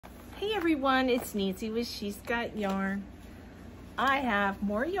Hey everyone, it's Nancy with She's Got Yarn. I have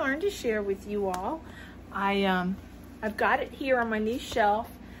more yarn to share with you all. I've got it here on my new shelf,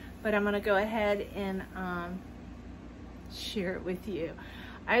 but I'm gonna go ahead and share it with you.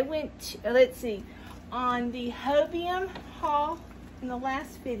 I went to, let's see, on the Hobium haul in the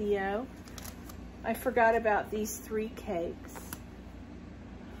last video, I forgot about these 3 cakes.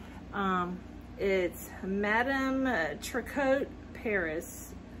 It's Madame Tricotte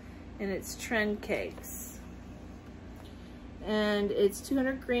Paris, and it's trend cakes. And it's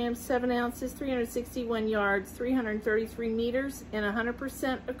 200 grams, 7 ounces, 361 yards, 333 meters, and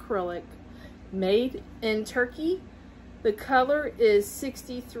 100% acrylic. Made in Turkey. The color is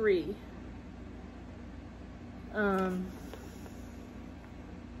 63.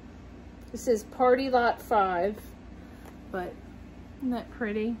 This is Party Lot 5, but isn't that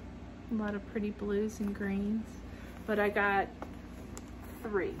pretty? A lot of pretty blues and greens. But I got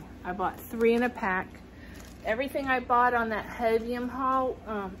 3. I bought 3 in a pack. Everything I bought on that Hobium haul,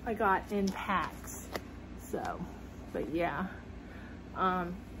 I got in packs. So, but yeah.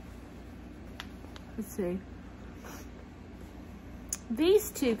 Let's see. These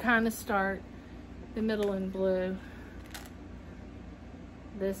 2 kind of start the middle in blue.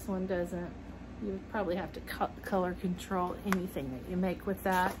 This one doesn't. You would probably have to color control anything that you make with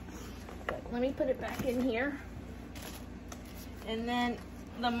that. But let me put it back in here. And then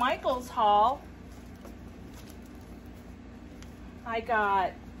the Michaels haul, I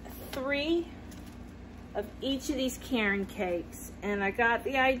got 3 of each of these Karen cakes, and I got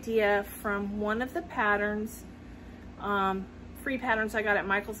the idea from one of the patterns, free patterns I got at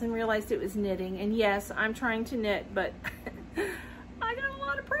Michaels, and realized it was knitting. And yes, I'm trying to knit, but I got a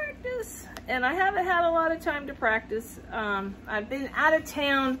lot of practice, and I haven't had a lot of time to practice. I've been out of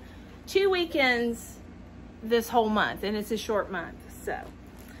town 2 weekends this whole month, and it's a short month. So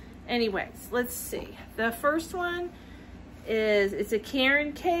anyways, let's see. The first one is, it's a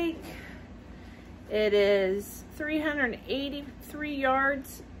Karen cake. It is 383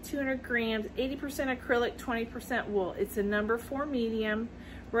 yards, 200 grams, 80% acrylic, 20% wool. It's a number 4 medium.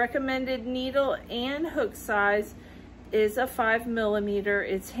 Recommended needle and hook size is a 5 millimeter.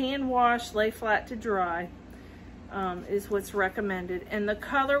 It's hand wash, lay flat to dry, is what's recommended. And the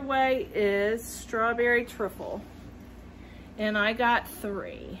colorway is strawberry trifle. And I got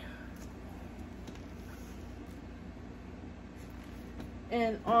 3.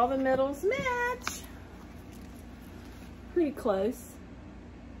 And all the middles match. Pretty close.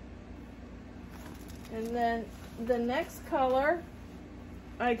 And then the next color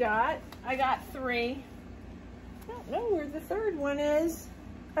I got 3. I don't know where the 3rd one is.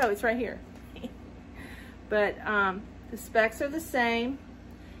 Oh, it's right here. But the specs are the same.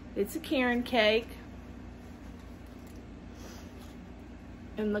 It's a Karen cake.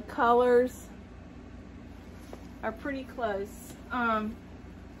 And the colors are pretty close.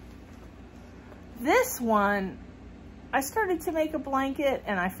 This one, I started to make a blanket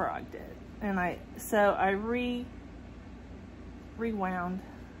and I frogged it. And so I rewound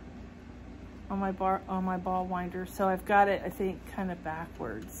on my ball winder. So I've got it, I think, kind of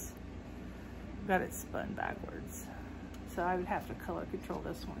backwards. I've got it spun backwards. So I would have to color control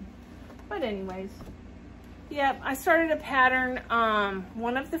this one. But anyways, yeah, I started a pattern,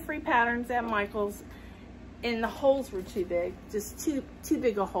 one of the free patterns at Michaels, and the holes were too big, just too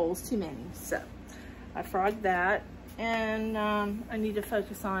big of holes, too many. So I frogged that, and I need to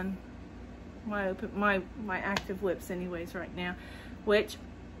focus on my active whips anyways right now, which,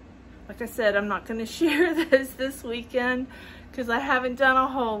 like I said, I'm not going to share this weekend because I haven't done a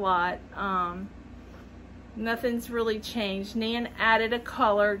whole lot. Nothing's really changed. Nan added a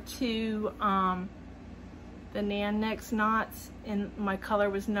color to the Nan Next knots, and my color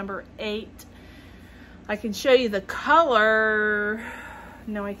was number 8. I can show you the color.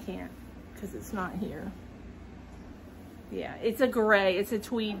 No, I can't because it's not here. Yeah, it's a gray. It's a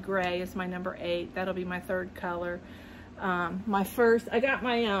tweed gray. It's my number 8. That'll be my 3rd color. My first, I got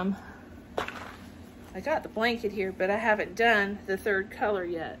the blanket here, but I haven't done the 3rd color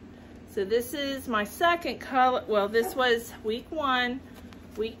yet. So this is my 2nd color. Well, this was week 1,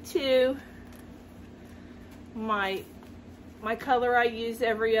 week 2. My color I use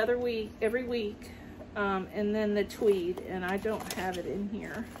every week, and then the tweed, and I don't have it in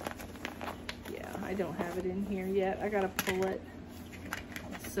here. Yeah, I don't have it in here yet. I gotta pull it.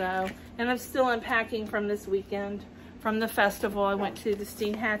 So, and I'm still unpacking from this weekend, from the festival. I went to the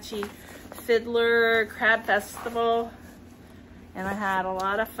Steenhatchee Fiddler Crab Festival, and I had a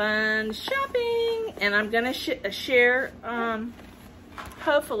lot of fun shopping. And I'm gonna share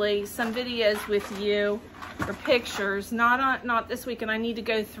hopefully some videos with you or pictures, not this weekend. I need to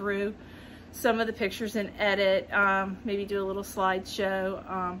go through some of the pictures and edit, maybe do a little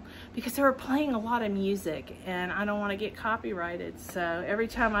slideshow, because they were playing a lot of music and I don't want to get copyrighted. So every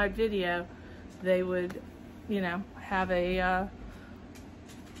time I video, they would, you know, have a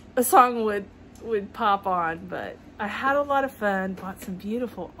song would pop on. But I had a lot of fun, bought some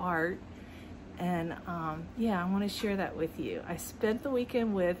beautiful art, and yeah, I want to share that with you. I spent the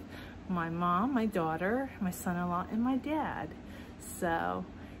weekend with my mom, my daughter, my son-in-law, and my dad. So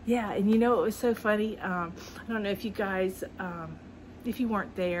yeah, and you know, it was so funny. I don't know if you guys, if you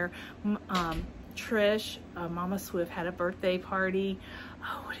weren't there, Trish, Mama Swift, had a birthday party.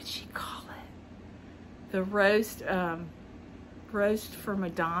 Oh, what did she call it? The roast for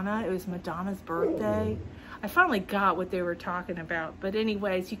Madonna. It was Madonna's birthday. I finally got what they were talking about. But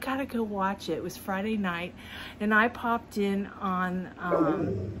anyways, you gotta go watch it. It was Friday night, and I popped in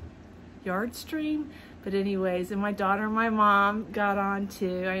on Yard Stream. But anyways, and my daughter and my mom got on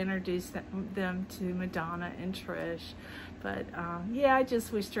too. I introduced them to Madonna and Trish. But yeah, I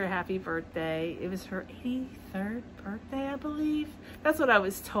just wished her a happy birthday. It was her 83rd birthday, I believe. That's what I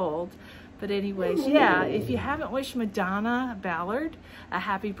was told. But anyways, yeah, if you haven't wished Madonna Ballard a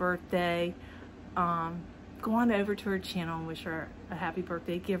happy birthday, go on over to her channel and wish her a happy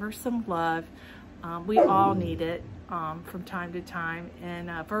birthday. Give her some love. We all need it from time to time. And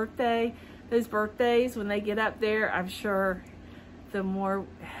those birthdays, when they get up there, I'm sure the more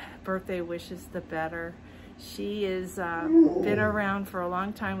birthday wishes, the better. She has been around for a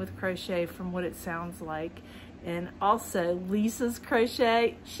long time with crochet, from what it sounds like. And also Lisa's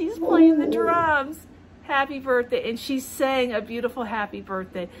Crochet, she's playing the drums. Happy birthday. And she sang a beautiful happy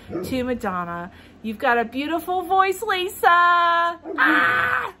birthday to Madonna. You've got a beautiful voice, Lisa.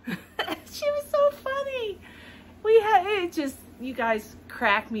 Ah! She was so funny. You guys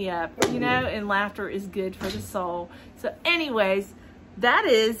crack me up, you know, and laughter is good for the soul. So anyways, that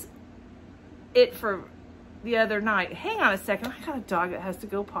is it for the other night. Hang on a second. I got a dog that has to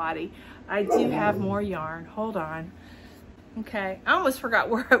go potty. I do have more yarn. Hold on. Okay. I almost forgot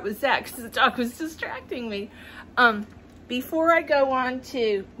where I was at because the dog was distracting me. Before I go on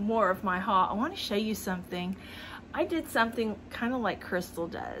to more of my haul, I want to show you something. I did something kind of like Crystal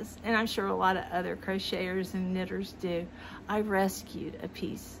does, and I'm sure a lot of other crocheters and knitters do. I rescued a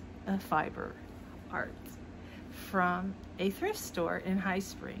piece of fiber art from a thrift store in High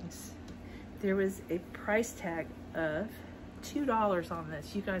Springs. There was a price tag of $2 on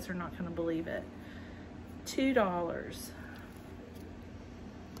this. You guys are not going to believe it. $2.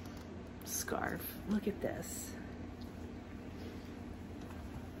 Scarf. Look at this.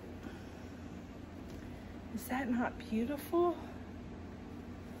 Is that not beautiful?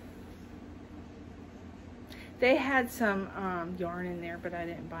 They had some yarn in there, but I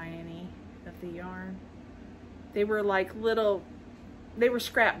didn't buy any of the yarn. They were like they were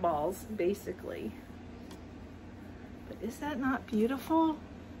scrap balls, basically. But is that not beautiful?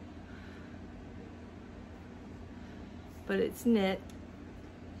 But it's knit.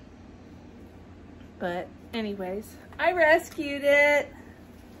 But anyways, I rescued it,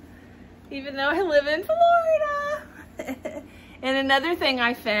 even though I live in Florida. And another thing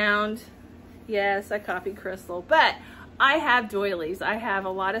I found, yes, I copied Crystal, but I have doilies. I have a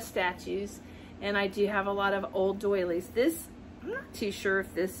lot of statues, and I do have a lot of old doilies. This, I'm not too sure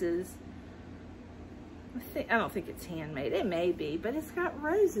if this is, I don't think it's handmade. It may be, but it's got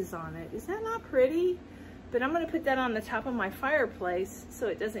roses on it. Is that not pretty? But I'm gonna put that on the top of my fireplace so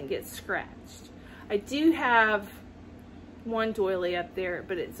it doesn't get scratched. I do have one doily up there,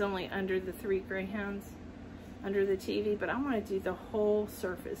 but it's only under the 3 greyhounds, under the TV, but I want to do the whole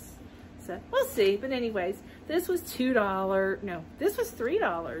surface. So we'll see. But anyways, this was $2. No, this was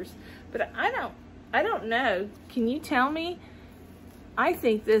 $3. But I don't know. Can you tell me? I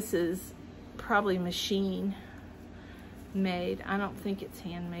think this is probably machine made. I don't think it's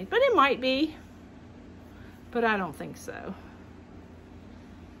handmade, but it might be. But I don't think so.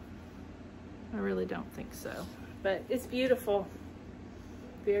 I really don't think so. But it's beautiful.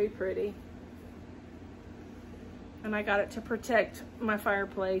 Very pretty. And I got it to protect my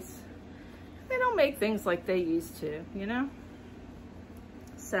fireplace. They don't make things like they used to, you know?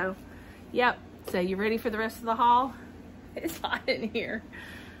 So, yep. So you ready for the rest of the haul? It's hot in here.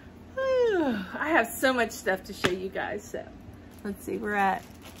 Whew. I have so much stuff to show you guys. So let's see, we're at,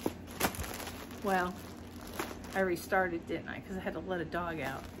 well, I restarted, didn't I? Because I had to let a dog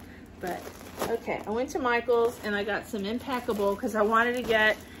out. But okay, I went to Michael's and I got some Impeccable because I wanted to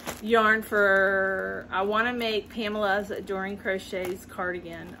get yarn for, I want to make Pamela's Adoring Crochet's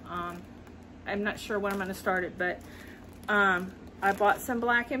cardigan. I'm not sure when I'm going to start it, but I bought some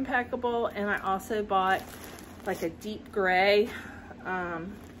black impeccable, and I also bought like a deep gray.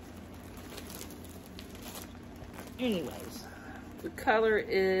 Anyways, the color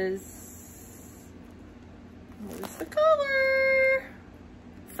is, what is the color?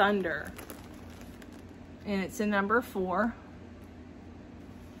 Thunder. And it's a number 4.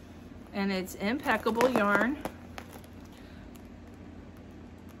 And it's impeccable yarn.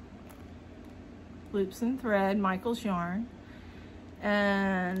 Loops and thread, Michael's yarn.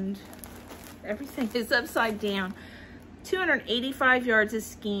 And everything is upside down. 285 yards of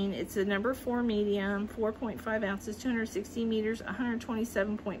skein. It's a number 4 medium, 4.5 ounces, 260 meters,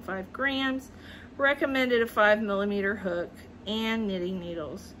 127.5 grams. Recommended a 5mm hook and knitting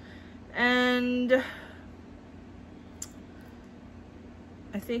needles. And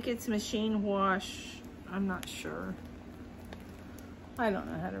I think it's machine wash. I'm not sure. I don't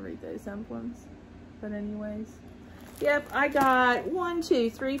know how to read those emblems. But anyways. Yep, I got 1, 2,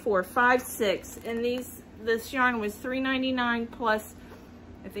 3, 4, 5, 6. And this yarn was $3.99 plus,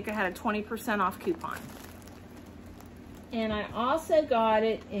 I think I had a 20% off coupon. And I also got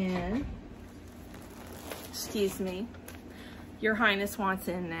it in, excuse me, Your Highness wants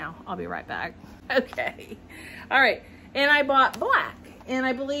in now. I'll be right back. Okay. All right. And I bought black. And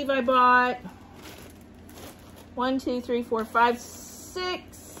I believe I bought 1, 2, 3, 4, 5,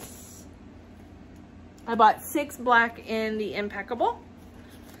 6. I bought 6 black in the impeccable.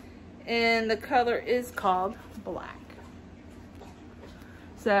 And the color is called black.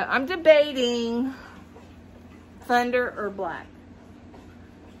 So I'm debating thunder or black.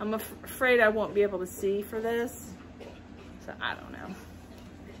 I'm afraid I won't be able to see for this. So I don't know.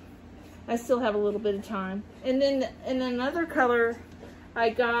 I still have a little bit of time. And then another color I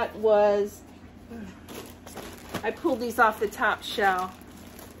got was, I pulled these off the top shelf.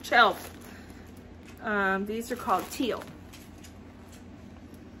 These are called teal.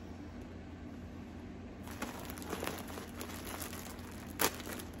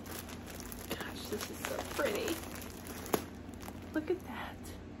 Gosh, this is so pretty. Look at that.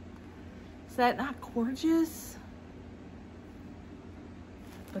 Is that not gorgeous?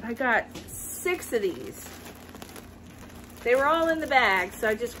 But I got 6 of these. They were all in the bag, so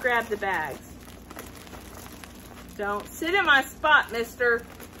I just grabbed the bags. Don't sit in my spot, mister.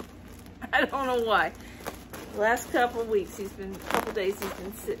 I don't know why. The last couple of weeks, couple days, he's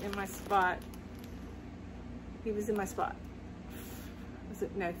been sitting in my spot. He was in my spot. Was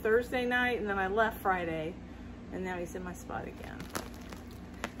it, no, Thursday night, and then I left Friday, and now he's in my spot again.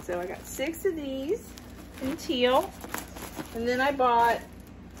 So I got 6 of these in teal, and then I bought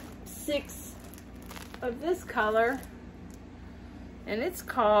 6 of this color, and it's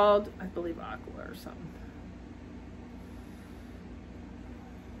called, I believe, aqua or something.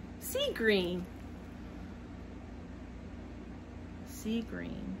 Sea green. Sea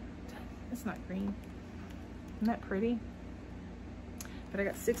green. That's not green. Isn't that pretty? But I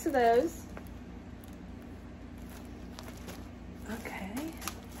got 6 of those. Okay.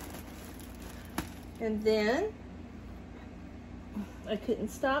 And then I couldn't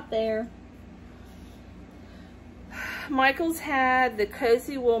stop there. Michael's had the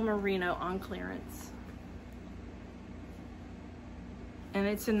Cozy Wool Merino on clearance. And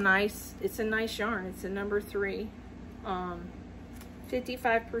it's a nice yarn. It's a number 3.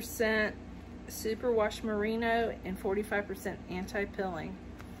 55% superwash merino and 45% anti-pilling.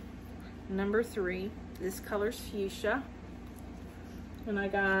 Number 3. This color's fuchsia. And I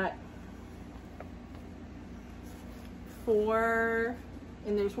got 4,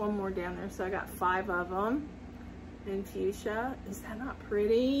 and there's one more down there, so I got 5 of them in fuchsia. Is that not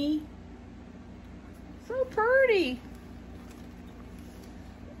pretty? So pretty.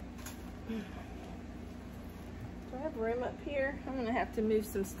 Do I have room up here? I'm gonna have to move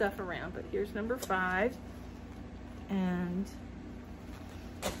some stuff around, but here's number 5. And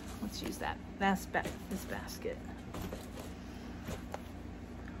let's use that. That's this basket.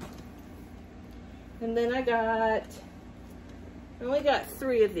 And then I only got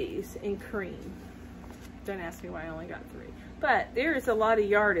 3 of these in cream. Don't ask me why I only got 3. But there is a lot of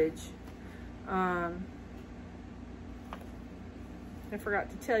yardage. I forgot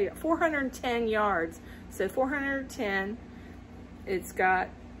to tell you, 410 yards. So 410, it's got,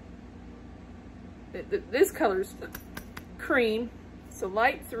 this color's cream. So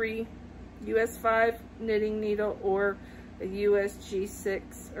light 3, US 5 knitting needle, or a US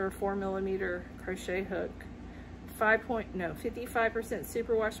G6 or 4mm crochet hook. 55%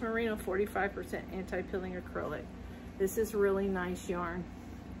 superwash merino, 45% anti-pilling acrylic. This is really nice yarn.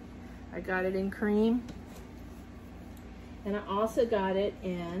 I got it in cream. And I also got it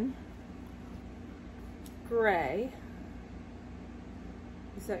in gray.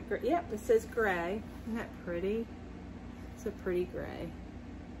 Is that gray? Yep, it says gray. Isn't that pretty? It's a pretty gray.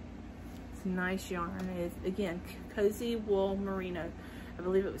 It's a nice yarn. It's, again, Cozy Wool Merino. I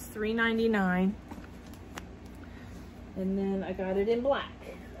believe it was $3.99. And then I got it in black.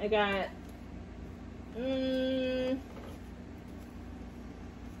 I got 3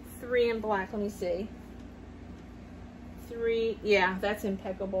 in black. Let me see. 3, yeah, that's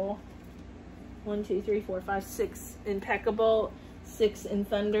impeccable. 1, 2, 3, 4, 5, 6 impeccable, 6 in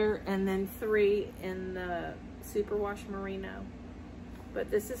thunder, and then 3 in the superwash merino. But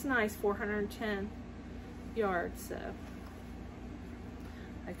this is nice, 410 yards, so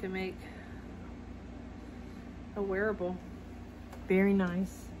I can make a wearable. Very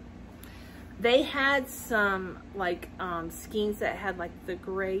nice. They had some like skeins that had like the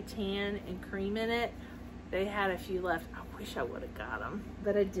gray, tan, and cream in it. They had a few left. I wish I would have got them,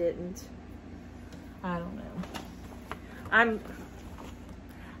 but I didn't. I don't know. I'm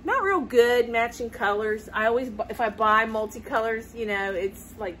not real good matching colors. I always, if I buy multicolors, you know,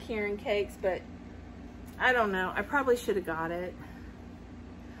 it's like Karen cakes, but I don't know. I probably should have got it.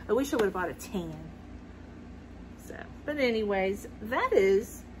 I wish I would have bought a tan. So, but anyways, that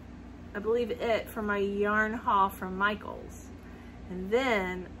is, I believe, it for my yarn haul from Michael's. And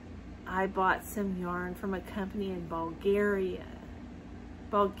then I bought some yarn from a company in Bulgaria.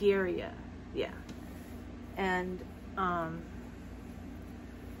 Yeah. And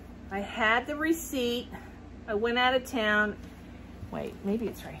I had the receipt. I went out of town. Wait, maybe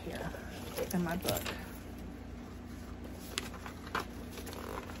it's right here in my book.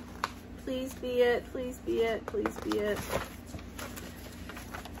 Please be it, please be it, please be it.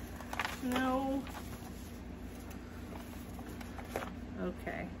 No.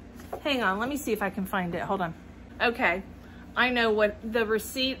 Okay. Hang on, let me see if I can find it. Hold on. Okay. I know what the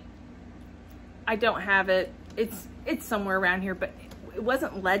receipt, I don't have it. It's somewhere around here, but it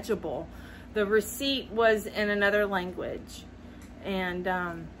wasn't legible. The receipt was in another language. And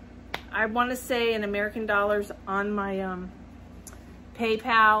I want to say in American dollars on my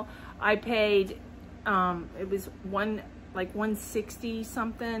PayPal, I paid, it was like 160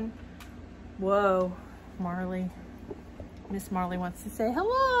 something. Whoa, Marley. Miss Marley wants to say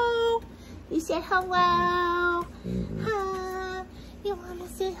hello. You said hello. Huh? You want to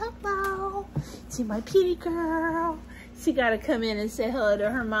say hello to my pretty girl? She got to come in and say hello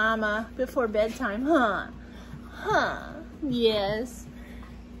to her mama before bedtime, huh? Huh? Yes.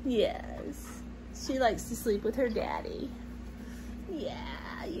 Yes. She likes to sleep with her daddy. Yeah,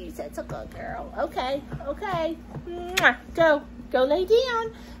 you said so, good girl. Okay, okay. Mwah. Go lay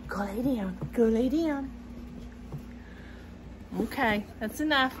down. Go lay down. Go lay down. Okay, that's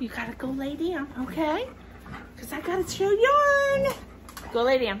enough. You gotta go lay down, okay? Because I gotta show yarn. Go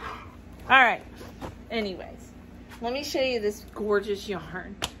lay down. All right. Anyways, let me show you this gorgeous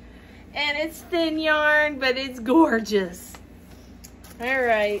yarn. And it's thin yarn, but it's gorgeous. All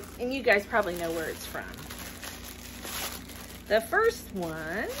right, and you guys probably know where it's from. The first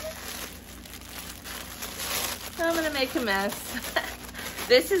one, I'm gonna make a mess.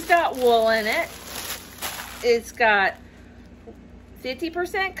 This has got wool in it. It's got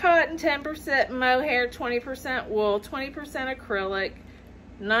 50% cotton, 10% mohair, 20% wool, 20% acrylic,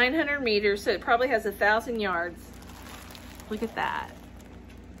 900 meters, so it probably has 1,000 yards. Look at that.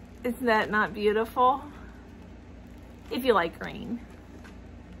 Isn't that not beautiful? If you like green.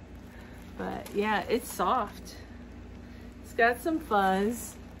 But yeah, it's soft. It's got some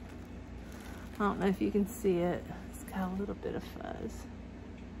fuzz. I don't know if you can see it. It's got a little bit of fuzz.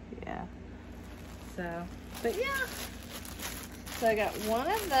 Yeah. So, but yeah. So I got one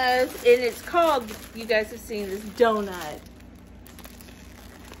of those, and it's called, you guys have seen this, donut.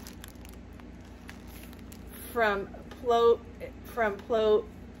 From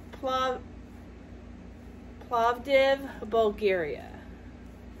Plovdiv, Bulgaria.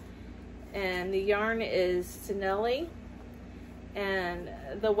 And the yarn is Stanelli. And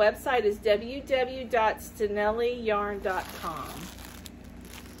the website is www.stanelliyarn.com.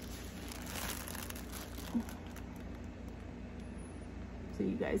 So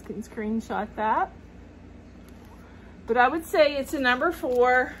you guys can screenshot that. But I would say it's a number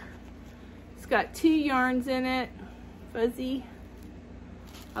 4. It's got 2 yarns in it. Fuzzy.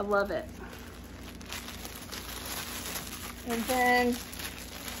 I love it. And then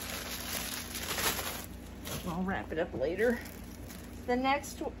I'll wrap it up later. The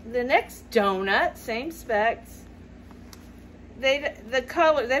next donut, same specs. The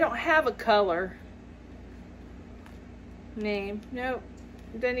color, they don't have a color name. Nope.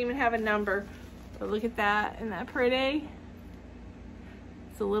 It doesn't even have a number. But look at that. Isn't that pretty?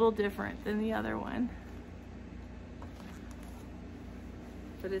 It's a little different than the other one.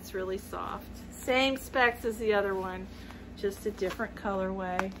 but it's really soft. Same specs as the other one, just a different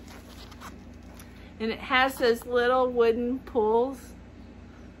colorway. And it has those little wooden pulls,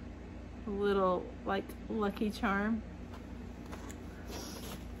 a little like Lucky Charm.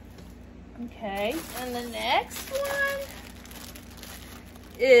 Okay, and the next one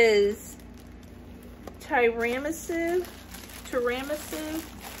is tiramisu.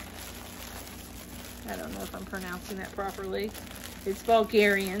 I don't know if I'm pronouncing that properly. It's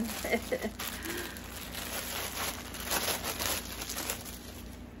Bulgarian.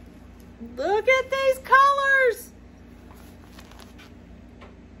 Look at these colors.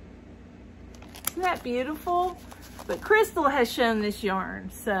 Isn't that beautiful? But Crystal has shown this yarn,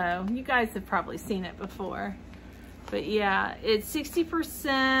 so you guys have probably seen it before. But yeah, it's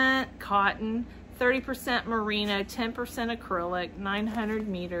 60% cotton, 30% merino, 10% acrylic, 900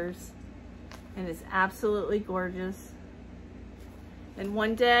 meters, and it's absolutely gorgeous. And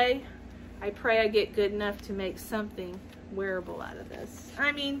one day, I pray I get good enough to make something wearable out of this.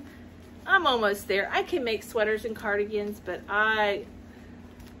 I mean, I'm almost there. I can make sweaters and cardigans, but I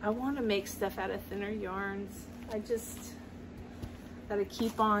want to make stuff out of thinner yarns. I just gotta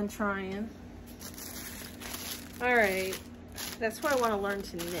keep on trying. All right, that's what I want to learn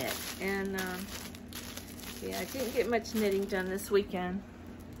to knit. And yeah, I didn't get much knitting done this weekend.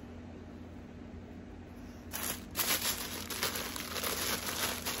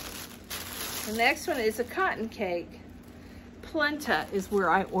 The next one is a cotton cake. Plenta is where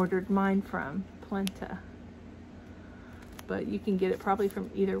I ordered mine from, Plenta. But you can get it probably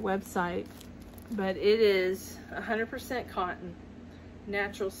from either website. But it is 100% cotton,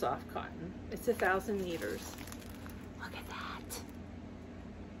 natural soft cotton. It's 1,000 meters. Look at that.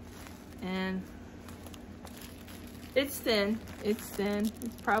 And it's thin. It's thin.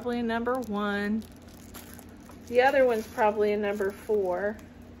 It's probably a number 1. The other one's probably a number 4.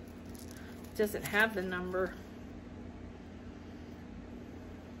 It doesn't have the number.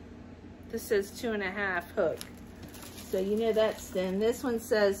 This says 2.5 hook. So you know that's thin. This one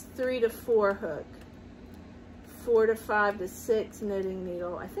says 3 to 4 hook. 4 to 5 to 6 knitting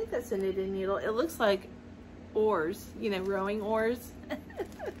needle. I think that's a knitting needle. It looks like oars, you know, rowing oars.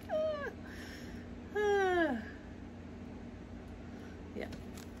 Yeah.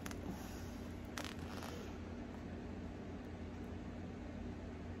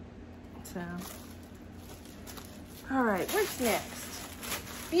 So, all right, what's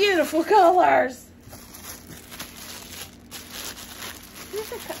next? Beautiful colors.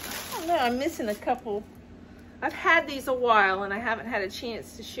 I don't know, I'm missing a couple. I've had these a while and I haven't had a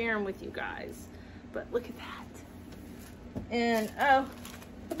chance to share them with you guys. But look at that. And oh,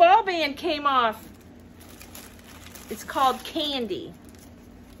 the ball band came off. It's called Candy.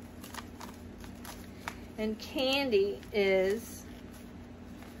 And Candy is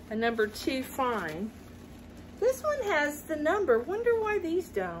a number 2 fine. This one has the number. Wonder why these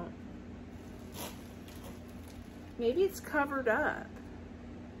don't. Maybe it's covered up.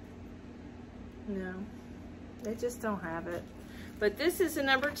 No, they just don't have it. But this is a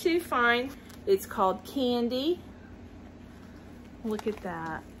number 2 fine. It's called Candy. Look at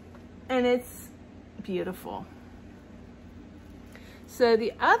that. And it's beautiful. So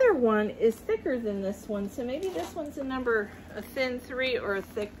the other one is thicker than this one. So maybe this one's a thin 3 or a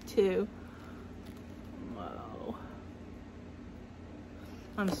thick 2. Whoa.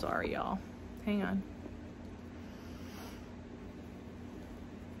 I'm sorry, y'all. Hang on.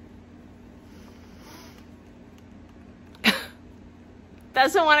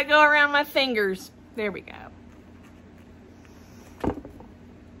 Doesn't want to go around my fingers. There we go.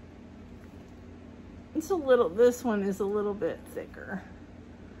 It's a little, this one is a little bit thicker.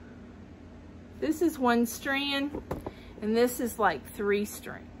 This is 1 strand, and this is like 3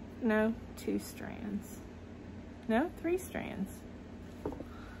 strands. No, 2 strands. No, 3 strands.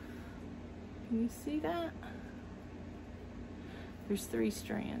 Can you see that? There's 3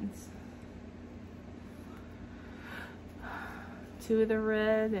 strands. 2 of the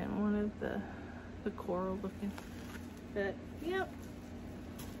red and 1 of the coral looking. But yep,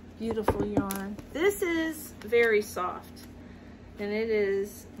 beautiful yarn. This is very soft, and it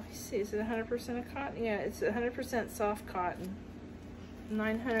is, let me see, is it 100% of cotton? Yeah, it's 100% soft cotton.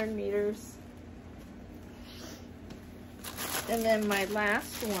 900 meters. And then my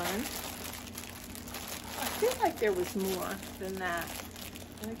last one, I feel like there was more than that,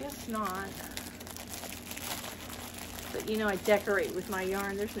 but I guess not. But you know, I decorate with my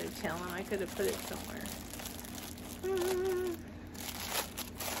yarn. There's no telling. I could have put it somewhere.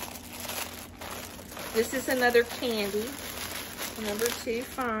 This is another Candy. Number 2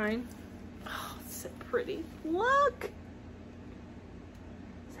 fine. Oh, it's so pretty. Look!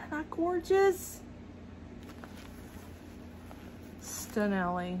 that gorgeous?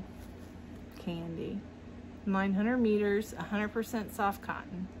 Stunelli candy. 900 meters, 100% soft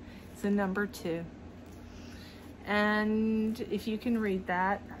cotton. It's a number 2. And if you can read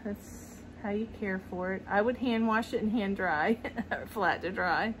that, that's how you care for it. I would hand wash it and hand dry, flat to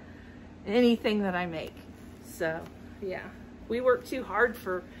dry, anything that I make. So yeah, we work too hard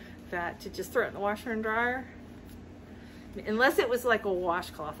for that to just throw it in the washer and dryer. Unless it was like a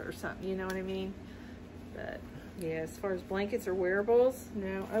washcloth or something, you know what I mean? But yeah, as far as blankets or wearables,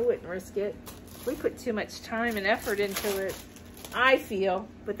 no, I wouldn't risk it. We put too much time and effort into it, I feel,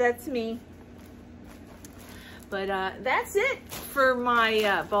 but that's me. But that's it for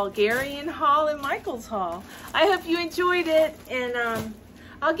my Bulgarian haul and Michael's haul. I hope you enjoyed it, and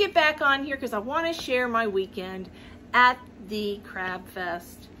I'll get back on here because I want to share my weekend at the Crab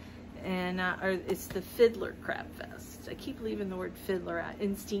Fest, and or it's the Fiddler Crab Fest. I keep leaving the word fiddler out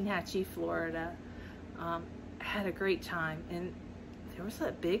in Steinhatchee, Florida. I had a great time, and there was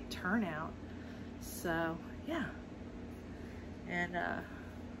a big turnout. So yeah, and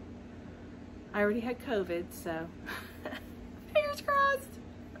I already had COVID, so fingers crossed,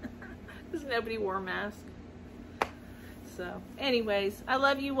 because nobody wore a mask. So anyways, I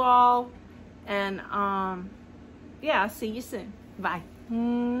love you all, and yeah, I'll see you soon. Bye.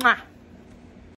 Mwah.